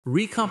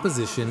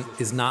Recomposition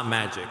is not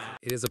magic.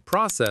 It is a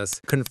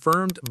process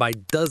confirmed by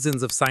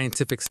dozens of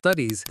scientific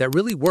studies that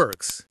really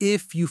works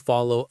if you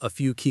follow a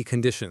few key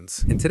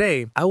conditions. And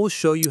today, I will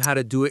show you how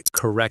to do it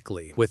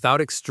correctly, without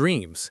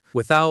extremes,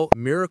 without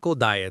miracle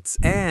diets,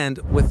 and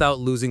without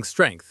losing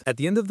strength. At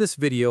the end of this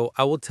video,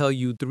 I will tell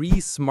you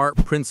 3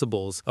 smart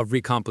principles of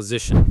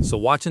recomposition, so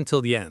watch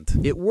until the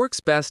end. It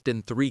works best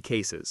in 3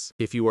 cases: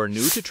 if you are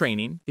new to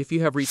training, if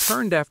you have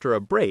returned after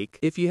a break,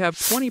 if you have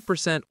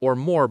 20% or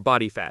more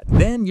body fat.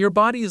 Then your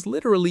body is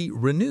literally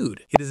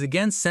renewed. It is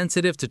again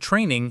sensitive to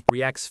training,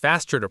 reacts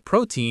faster to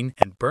protein,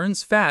 and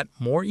burns fat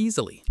more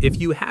easily. If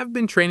you have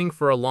been training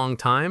for a long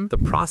time, the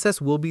process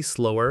will be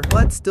slower,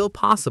 but still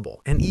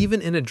possible. And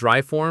even in a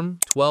dry form,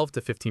 12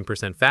 to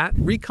 15% fat,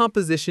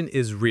 recomposition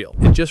is real.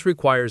 It just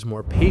requires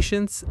more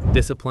patience,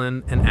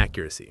 discipline, and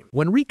accuracy.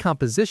 When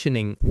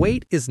recompositioning,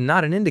 weight is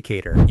not an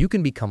indicator. You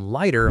can become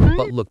lighter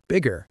but look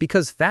bigger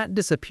because fat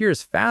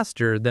disappears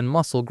faster than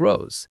muscle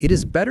grows. It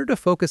is better to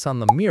focus on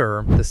the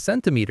mirror, the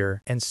centimeter,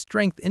 and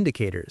strength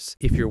indicators.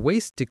 If your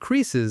waist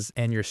decreases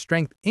and your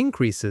strength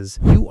increases,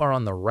 you are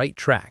on the right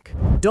track.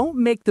 Don't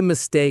make the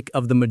mistake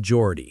of the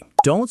majority.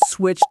 Don't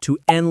switch to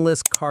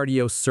endless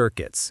cardio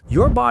circuits.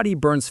 Your body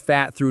burns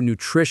fat through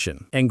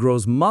nutrition and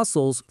grows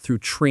muscles through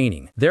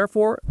training.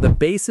 Therefore, the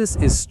basis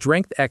is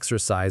strength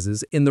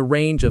exercises in the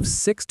range of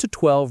 6 to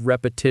 12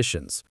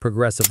 repetitions,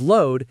 progressive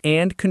load,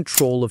 and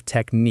control of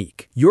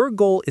technique. Your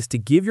goal is to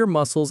give your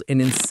muscles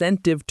an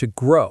incentive to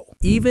grow,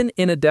 even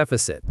in a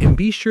deficit. And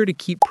be sure to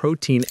keep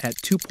protein at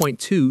 2.2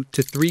 to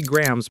 3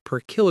 grams per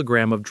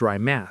kilogram of dry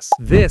mass.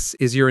 This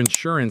is your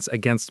insurance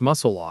against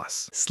muscle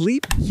loss.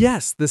 Sleep?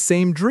 Yes, the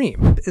same dream.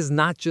 Is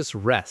not just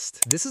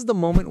rest. This is the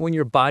moment when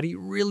your body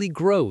really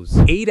grows.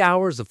 8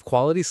 hours of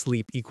quality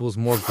sleep equals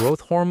more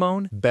growth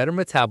hormone, better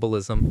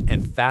metabolism,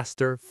 and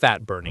faster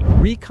fat burning.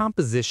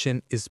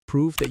 Recomposition is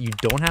proof that you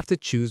don't have to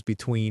choose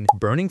between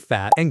burning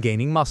fat and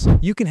gaining muscle.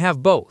 You can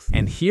have both.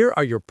 And here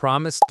are your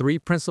promised 3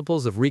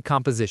 principles of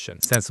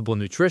recomposition: sensible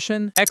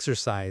nutrition,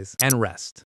 exercise, and rest.